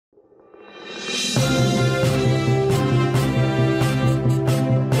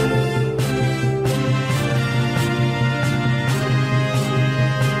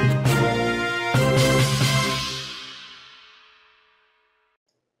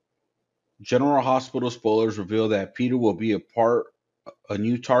General Hospital spoilers reveal that Peter will be a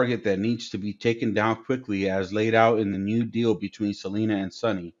new target that needs to be taken down quickly as laid out in the new deal between Selena and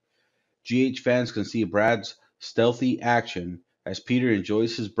Sonny. GH fans can see Brad's stealthy action as Peter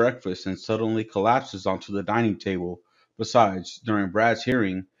enjoys his breakfast and suddenly collapses onto the dining table. Besides, during Brad's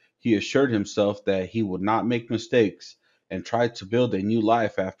hearing, he assured himself that he would not make mistakes and tried to build a new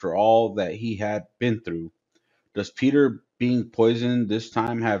life after all that he had been through. Does Peter being poisoned this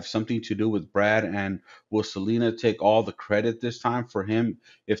time have something to do with Brad, and will Selena take all the credit this time for him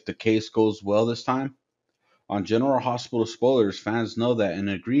if the case goes well this time? On General Hospital spoilers, fans know that an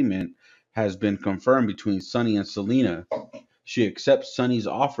agreement has been confirmed between Sonny and Selena. She accepts Sonny's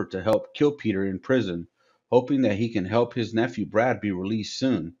offer to help kill Peter in prison, hoping that he can help his nephew Brad be released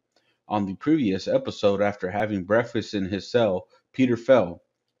soon. On the previous episode, after having breakfast in his cell, Peter fell.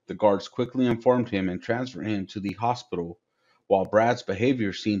 The guards quickly informed him and transferred him to the hospital. While Brad's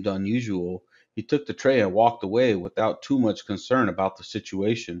behavior seemed unusual, he took the tray and walked away without too much concern about the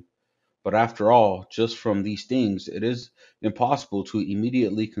situation. But after all, just from these things, it is impossible to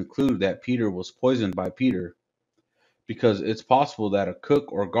immediately conclude that Peter was poisoned by Peter, because it's possible that a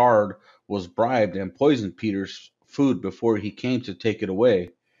cook or guard was bribed and poisoned Peter's food before he came to take it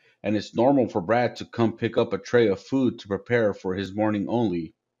away. And it's normal for Brad to come pick up a tray of food to prepare for his morning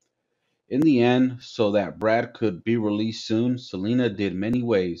only. In the end, so that Brad could be released soon, Selena did many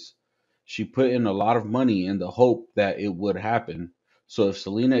ways. She put in a lot of money in the hope that it would happen. So if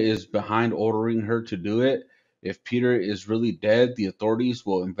Selena is behind ordering her to do it, if Peter is really dead, the authorities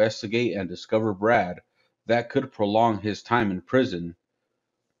will investigate and discover Brad. That could prolong his time in prison.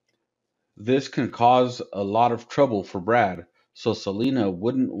 This can cause a lot of trouble for Brad, so Selena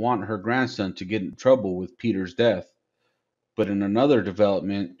wouldn't want her grandson to get in trouble with Peter's death. But in another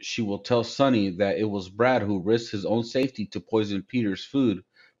development, she will tell Sonny that it was Brad who risked his own safety to poison Peter's food,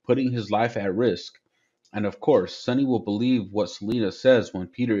 putting his life at risk. And of course, Sonny will believe what Selena says when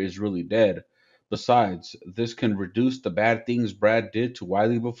Peter is really dead. Besides, this can reduce the bad things Brad did to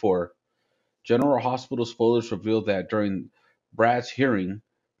Wiley before. General Hospital spoilers reveal that during Brad's hearing,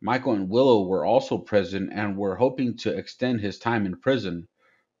 Michael and Willow were also present and were hoping to extend his time in prison.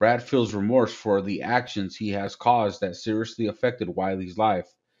 Brad feels remorse for the actions he has caused that seriously affected Wiley's life.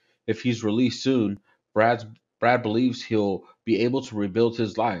 If he's released soon, Brad believes he'll be able to rebuild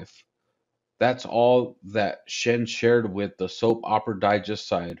his life. That's all that Shen shared with the Soap Opera Digest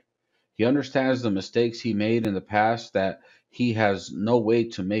side. He understands the mistakes he made in the past that he has no way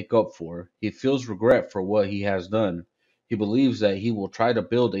to make up for. He feels regret for what he has done. He believes that he will try to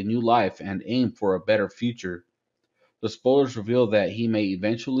build a new life and aim for a better future. The spoilers reveal that he may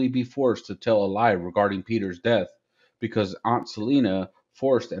eventually be forced to tell a lie regarding Peter's death, because Aunt Selena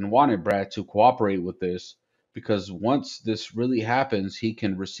forced and wanted Brad to cooperate with this, because once this really happens, he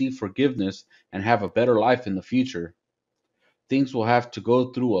can receive forgiveness and have a better life in the future. Things will have to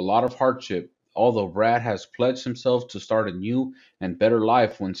go through a lot of hardship, although Brad has pledged himself to start a new and better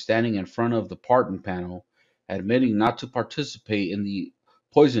life when standing in front of the pardon panel. Admitting not to participate in the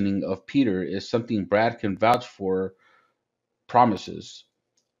poisoning of Peter is something Brad can vouch for, promises,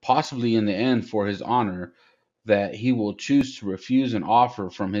 possibly in the end for his honor, that he will choose to refuse an offer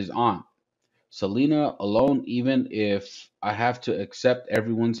from his aunt. Selena alone, even if I have to accept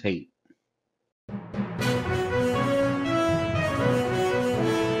everyone's hate.